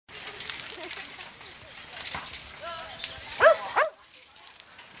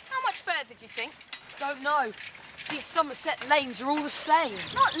do you think? Don't know. These Somerset lanes are all the same.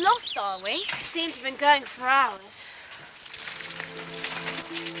 Not lost, are we? We seem to have been going for hours.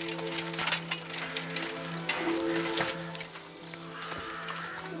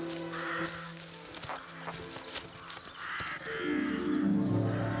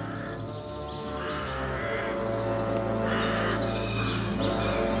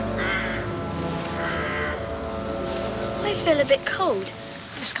 I feel a bit cold.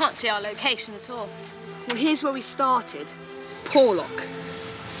 I just can't see our location at all. Well, here's where we started. Porlock.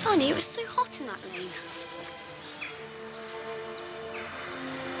 Funny, it was so hot in that lane.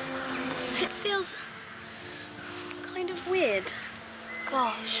 It feels kind of weird.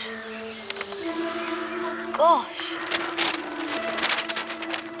 Gosh. Gosh.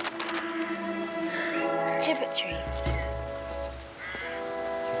 The gibbet tree.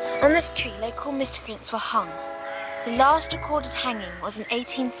 On this tree, local miscreants were hung. The last recorded hanging was in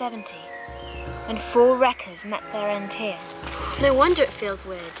 1870, when 4 wreckers met their end here. No wonder it feels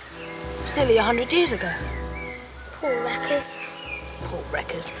weird. It's nearly 100 years ago. Poor wreckers. Poor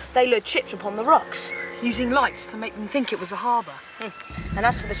wreckers. They lured ships upon the rocks, using lights to make them think it was a harbour. And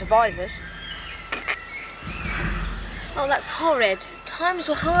as for the survivors... Oh, that's horrid. Times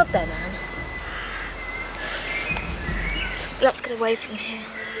were hard then, Anne. Let's get away from here.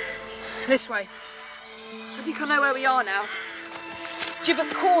 This way. I think I know where we are now.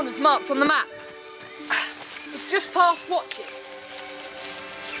 Gibbet Corners marked on the map. We've just passed Watchet.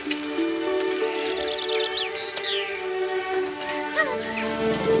 Come on.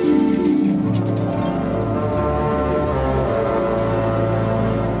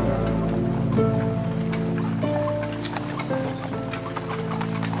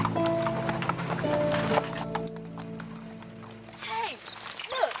 Hey,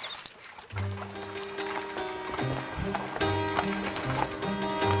 look.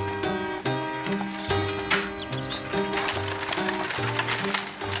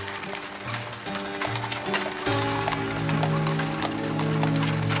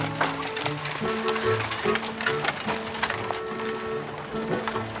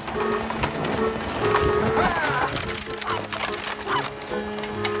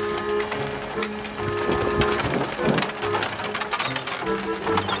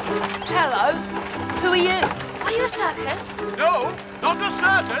 Hello. Who are you? Are you a circus? No, not a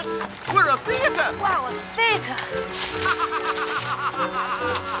circus. We're a theatre. Wow, a theatre.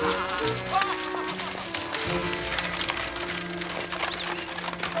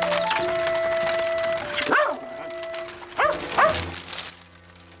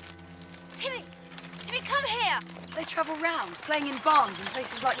 Timmy! Timmy, come here! They travel round, playing in barns and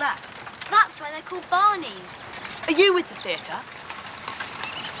places like that. That's why they're called Barneys. Are you with the theatre?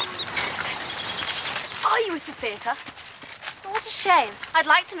 Are you with the theatre? Oh, what a shame. I'd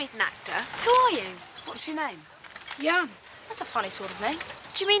like to meet an actor. Who are you? What's your name? Jan. That's a funny sort of name.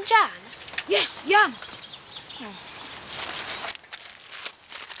 Do you mean Jan? Yes, Jan.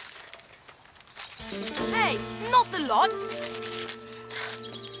 Hey, not the lot.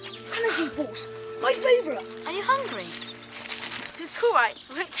 Energy balls. My favourite. Are you hungry? It's all right.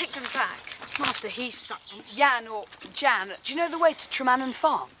 I won't take them back. After he's sucked them. Jan or Jan, do you know the way to Tremannon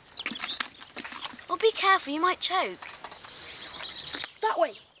Farm? Well, be careful, you might choke. That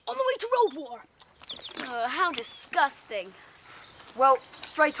way. On the way to Roadwater. Oh, how disgusting. Well,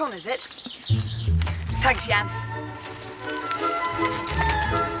 straight on, is it? Thanks, Jan.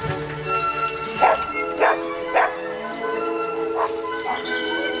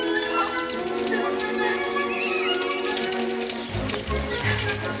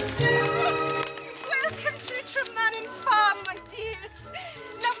 Welcome to Tremannon Farm, my dears.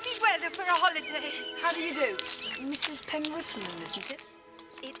 Lovely weather for a holiday. How do you do? Mrs. Penrithman, isn't it?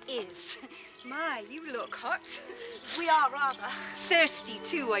 It is. My, you look hot. We are rather. Thirsty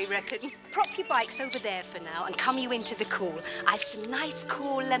too, I reckon. Prop your bikes over there for now and come you into the cool. I've some nice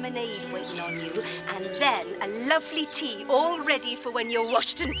cool lemonade waiting on you, and then a lovely tea all ready for when you're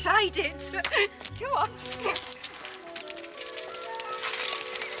washed and tidied. Go on.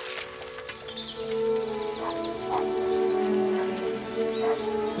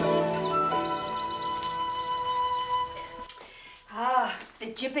 Ah, the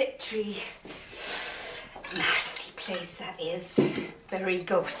gibbet tree. Nasty place that is. Very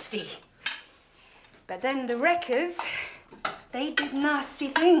ghosty. But then the wreckers, they did nasty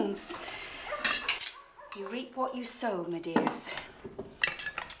things. You reap what you sow, my dears.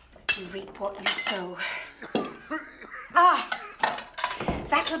 You reap what you sow. Ah,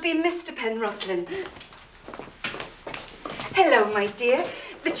 that'll be Mr. Penrothlin. Hello, my dear.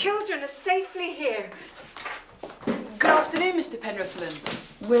 The children are safely here. Good afternoon, Mr. Penrithlan.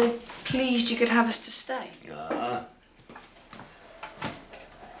 We're pleased you could have us to stay. Ah.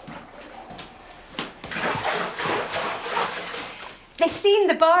 They've seen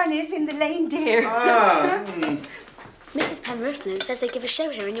the barn is in the lane, dear. Mrs. Penrithlan says they give a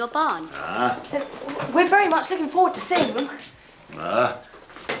show here in your barn. We're very much looking forward to seeing them.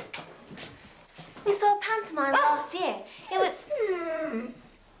 We saw a pantomime last year. It was...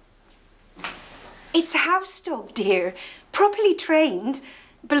 It's a house dog, dear. Properly trained.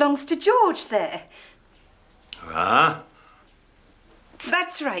 Belongs to George there.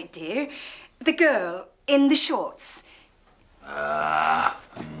 That's right, dear. The girl in the shorts. My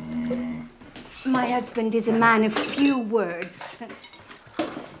husband is a man of few words.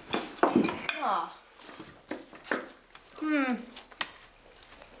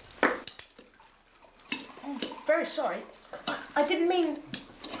 Very sorry. I didn't mean...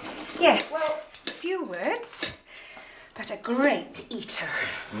 Yes, well, few words, but a great eater.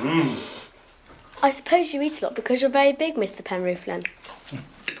 I suppose you eat a lot because you're very big, Mr. Penrithlan.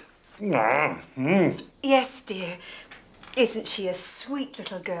 Yes, dear. Isn't she a sweet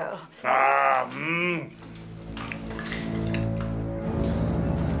little girl? I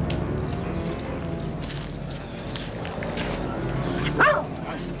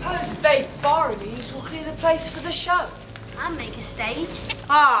suppose Dave Barrowby's will clear the place for the show. I'll make a stage.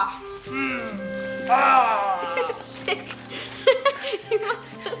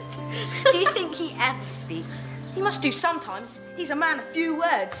 Do you think he ever speaks? He must do sometimes. He's a man of few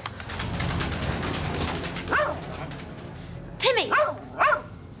words. Timmy!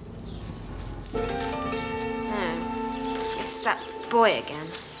 It's that boy again.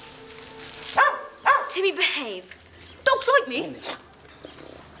 Timmy, behave. Dogs like me.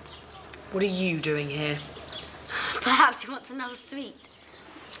 What are you doing here? Perhaps he wants another sweet.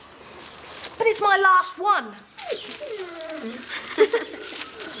 But it's my last one.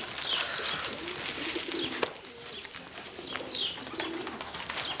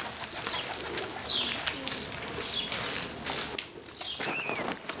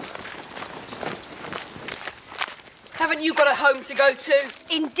 Haven't you got a home to go to?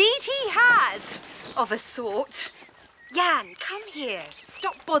 Indeed he has, of a sort. Jan, come here.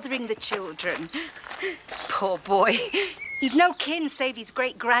 Stop bothering the children. Poor boy. He's no kin save his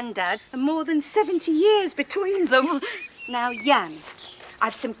great-granddad, and more than 70 years between them. Now, Jan,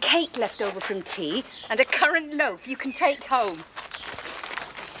 I've some cake left over from tea and a currant loaf you can take home.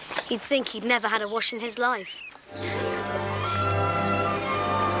 He'd think he'd never had a wash in his life.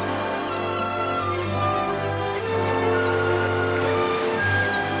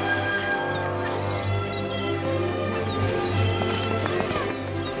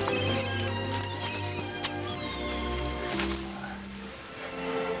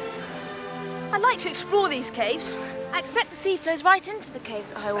 I'd like to explore these caves. I expect the sea flows right into the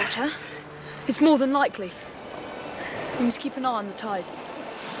caves at high water. It's more than likely. We must keep an eye on the tide.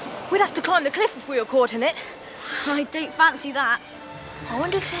 We'd have to climb the cliff if we were caught in it. I don't fancy that. I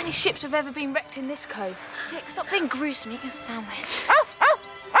wonder if any ships have ever been wrecked in this cove. Dick, stop being gruesome. Eat your sandwich.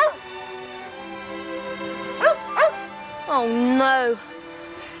 Oh, no.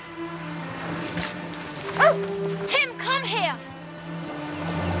 Tim, come here.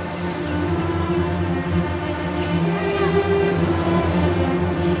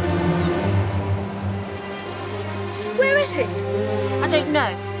 Where is he? I don't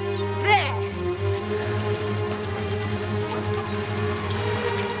know. There!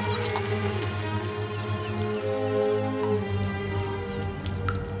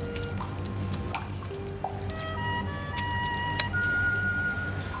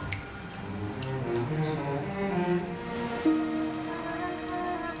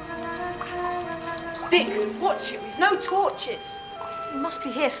 Dick, watch it. We've no torches. He must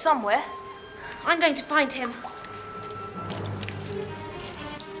be here somewhere. I'm going to find him.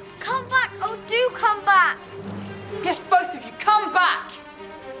 Come back! Oh, do come back! Yes, both of you, come back!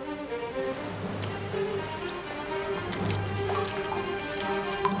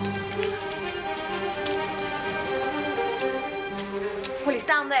 Well, he's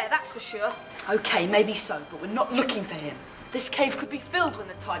down there, that's for sure. OK, maybe so, but we're not looking for him. This cave could be filled when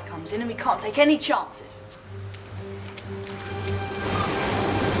the tide comes in and we can't take any chances.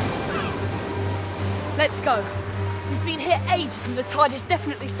 Let's go. We've been here ages and the tide is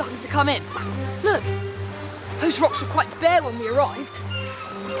definitely starting to come in. Look, those rocks were quite bare when we arrived.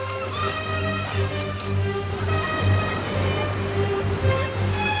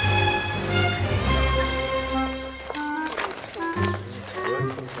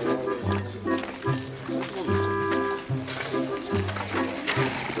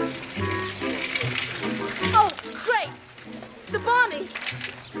 Oh, great!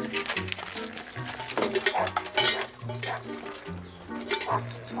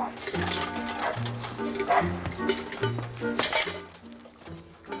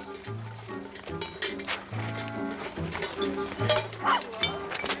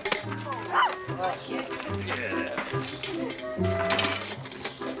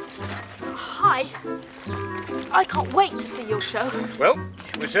 can't wait to see your show. Well,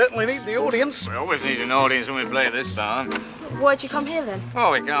 we certainly need the audience. We always need an audience when we play this barn. Why'd you come here then?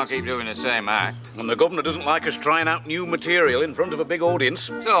 Oh, we can't keep doing the same act. And the governor doesn't like us trying out new material in front of a big audience.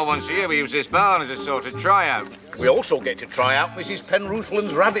 So once a year we use this barn as a sort of tryout. We also get to try out Mrs.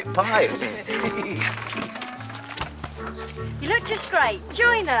 Penruthland's rabbit pie. You look just great.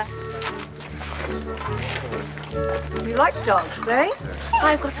 Join us. You like dogs, eh?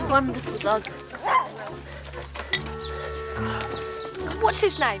 I've got a wonderful dog. What's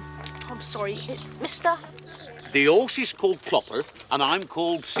his name? I'm sorry, Mister? The horse is called Clopper, and I'm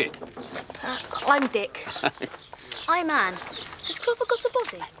called Sid. I'm Dick. I'm Anne. Has Clopper got a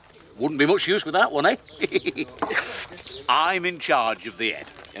body? Wouldn't be much use with that one, eh? I'm in charge of the head,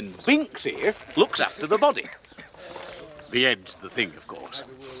 and Binks here looks after the body. The head's the thing, of course.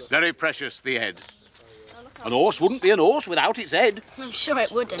 Very precious, the head. An horse wouldn't be an horse without its head. I'm sure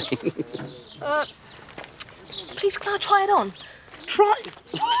it wouldn't. Please, can I try it on? Try?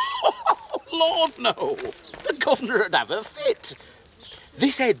 Oh, Lord, no. The governor would have a fit.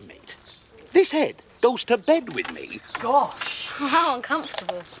 This head, mate, this head goes to bed with me. Gosh. How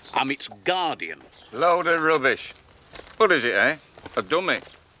uncomfortable. I'm its guardian. Load of rubbish. What is it, eh? A dummy.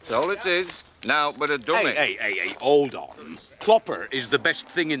 That's all it is. Now, but a dummy. Hey, hold on. Clopper is the best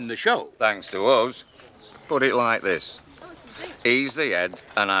thing in the show. Thanks to us. Put it like this. He's the head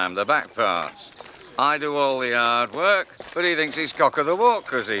and I'm the back parts. I do all the hard work, but he thinks he's cock of the walk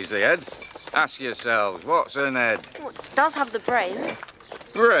because he's the head. Ask yourselves, what's an head? Well, it does have the brains.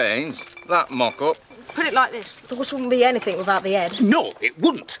 Brains? That mock-up. Put it like this. The horse wouldn't be anything without the head. No, it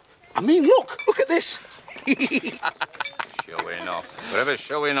wouldn't. I mean, look at this. Showing off. Forever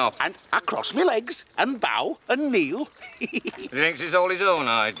showing off. And I cross my legs and bow and kneel. He thinks it's all his own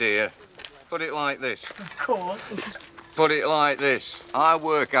idea. Put it like this. Of course. Put it like this. I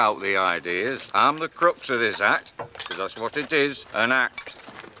work out the ideas. I'm the crux of this act, because that's what it is, an act.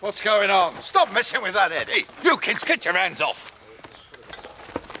 What's going on? Stop messing with that, Eddie. You kids, get your hands off.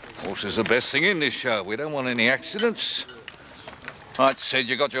 Horse is the best thing in this show. We don't want any accidents. Right, Sid,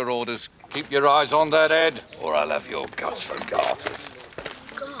 you got your orders. Keep your eyes on that head, or I'll have your guts for God.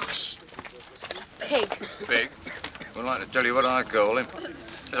 Gosh. Pig. Big. I'd like to tell you what I call him.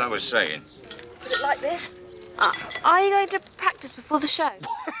 As I was saying. Put it like this. Are you going to practice before the show?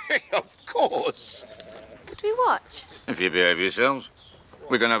 Of course. Could we watch? If you behave yourselves.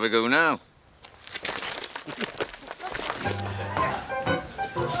 We can have a go now.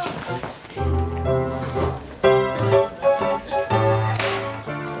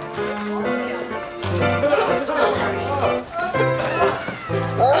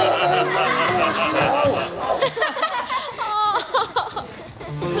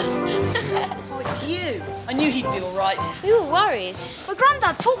 I knew he'd be all right. We were worried. My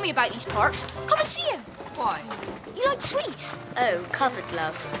granddad taught me about these parts. Come and see him. Why? He likes sweets. Oh, covered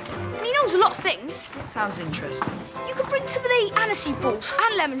love. And he knows a lot of things. That sounds interesting. You could bring some of the aniseed balls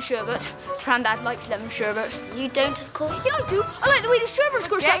and lemon sherbet. Granddad likes lemon sherbet. You don't, of course? Yeah, I do. I like the way the sherbet's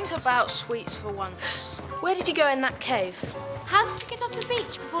got Forget about sweets for once. Where did you go in that cave? How did you get off the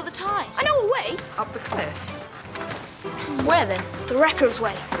beach before the tide? I know a way. Up the cliff. Where then? The Wrecker's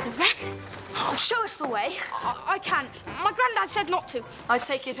way. The wreckers. Oh, show us the way. I can't. My granddad said not to. I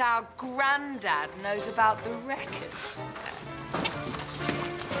take it our granddad knows about the wreckers.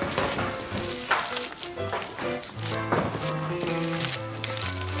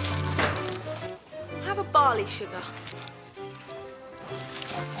 Have a barley sugar.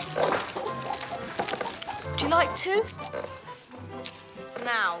 Would you like two?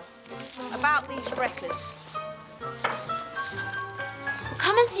 Now, about these wreckers.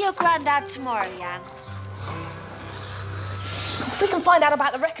 Come and see your granddad tomorrow, Jan. If we can find out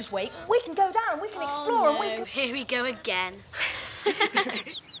about the wreckers' way, we can go down, we can explore, and we can... Here we go again.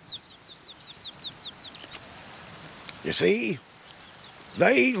 You see,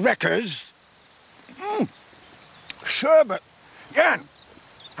 they wreckers... Sherbet. Jan,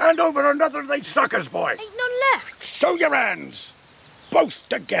 hand over another of these suckers, boy. Ain't none left. Show your hands. Both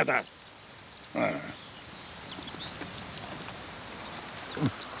together.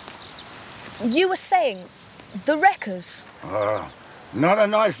 You were saying, the wreckers? Not a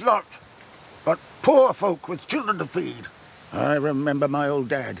nice lot, but poor folk with children to feed. I remember my old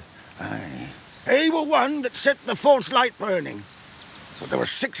dad. Aye. He were one that set the false light burning. But there were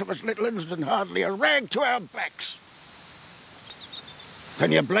 6 of us little uns and hardly a rag to our backs.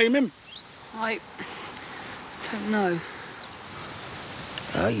 Can you blame him? I don't know.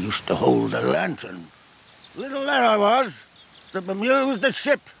 I used to hold a lantern. Little lad I was, that bemused the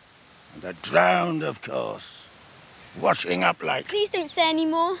ship. And that drowned, of course. Washing up like... Please don't say any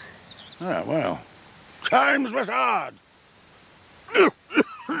more. Ah, well, Times was hard.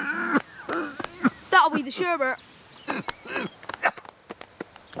 That'll be the sherbet.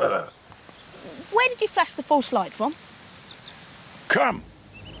 Where did you flash the false light from? Come.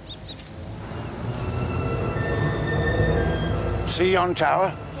 See yon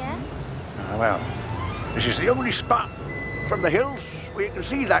tower? Yes? Ah, well, this is the only spot from the hills where you can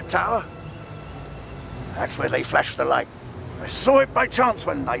see that tower. That's where they flashed the light. I saw it by chance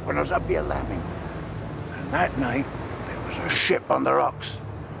one night when I was up here lambing. And that night, there was a ship on the rocks.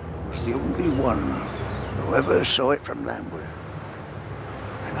 It was the only one who ever saw it from landward.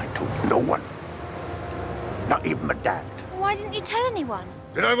 And I told no one. Not even my dad. Why didn't you tell anyone?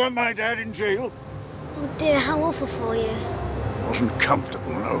 Did I want my dad in jail? Oh dear, how awful for you. It wasn't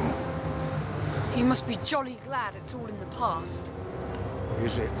comfortable, no. You must be jolly glad it's all in the past.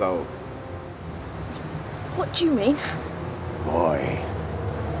 Is it, though? What do you mean? Boy,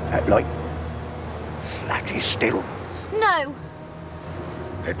 that light flashes still. No.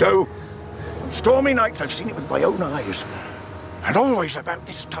 It do. On stormy nights, I've seen it with my own eyes. And always about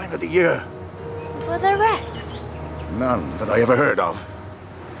this time of the year. Were there wrecks? None that I ever heard of.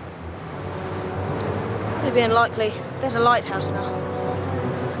 Maybe unlikely. There's a lighthouse now.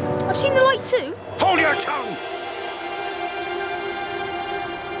 I've seen the light too. Hold your tongue!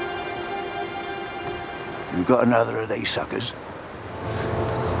 You got another of these suckers?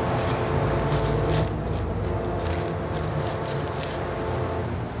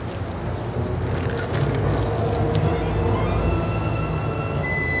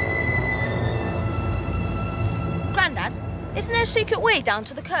 Grandad, isn't there a secret way down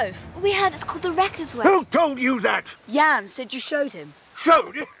to the cove? We heard it's called the Wrecker's Way. Who told you that? Jan said you showed him.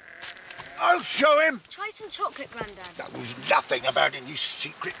 Showed you? I'll show him. Try some chocolate, Grandad. That was nothing about any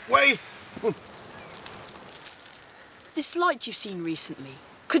secret way. This light you've seen recently,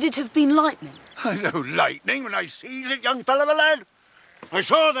 could it have been lightning? I know lightning when I sees it, young fella, my lad. I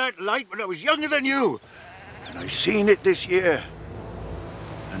saw that light when I was younger than you. And I seen it this year.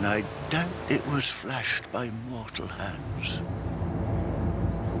 And I doubt it was flashed by mortal hands.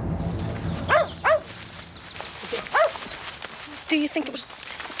 Do you think it was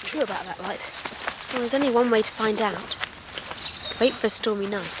true about that light? Well, there's only one way to find out. Wait for a stormy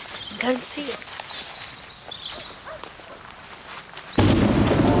night and go and see it.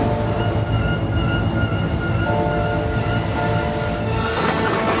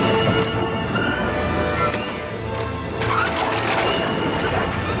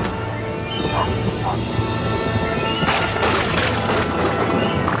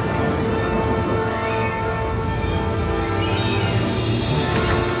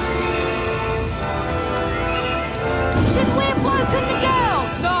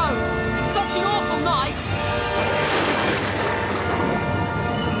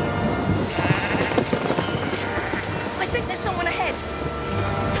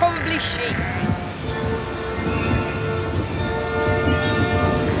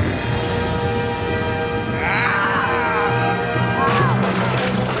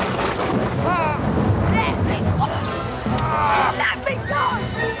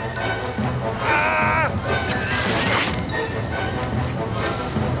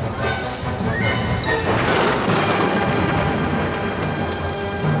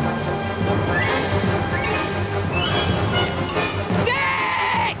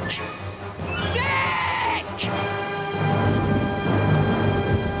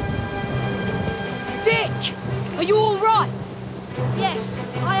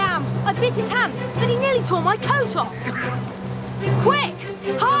 Tore my coat off. Quick,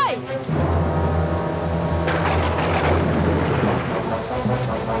 hide!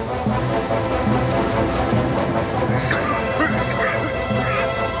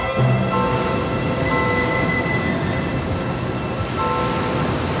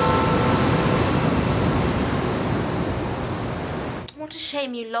 What a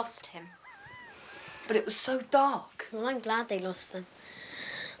shame you lost him. But it was so dark. Well, I'm glad they lost him.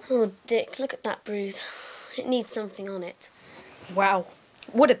 Oh, Dick, look at that bruise. It needs something on it. Wow,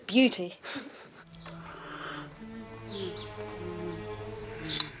 what a beauty.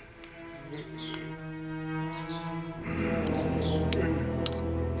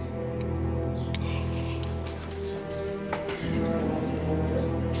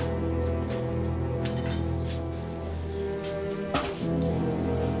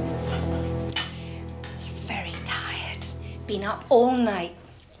 He's very tired. Been up all night.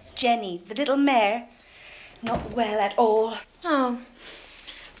 Jenny, the little mare, not well at all. Oh,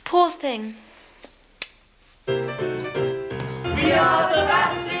 poor thing. We are the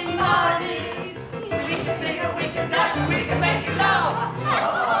bouncing bodies. We can sing and we can dance and we can make you laugh.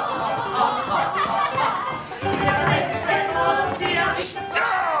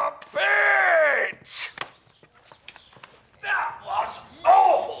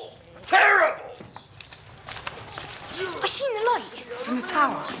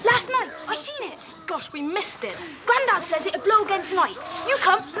 night. You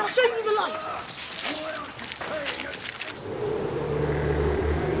come and I'll show you the light.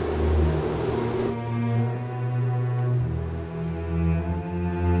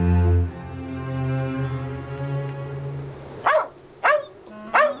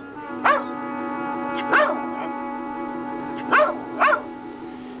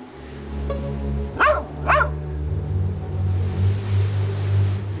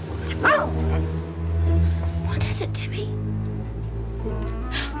 What is it, Timmy?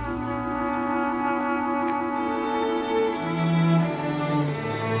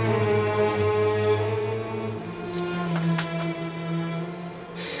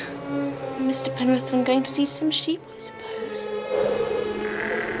 Mr. Penrith, I'm going to see some sheep, I suppose.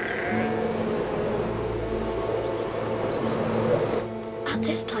 At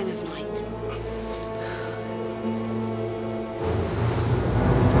this time of night?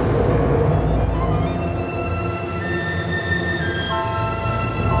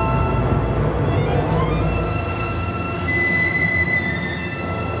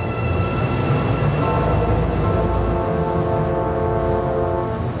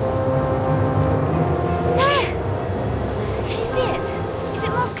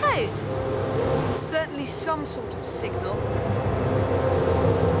 Some sort of signal.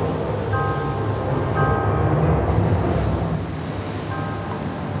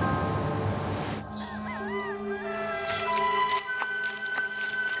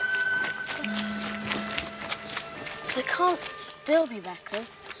 There can't still be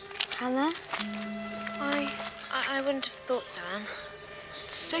wreckers, can there? I wouldn't have thought so, Anne.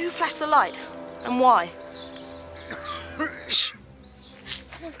 So who flashed the light? And why?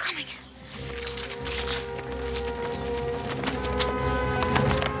 Someone's coming.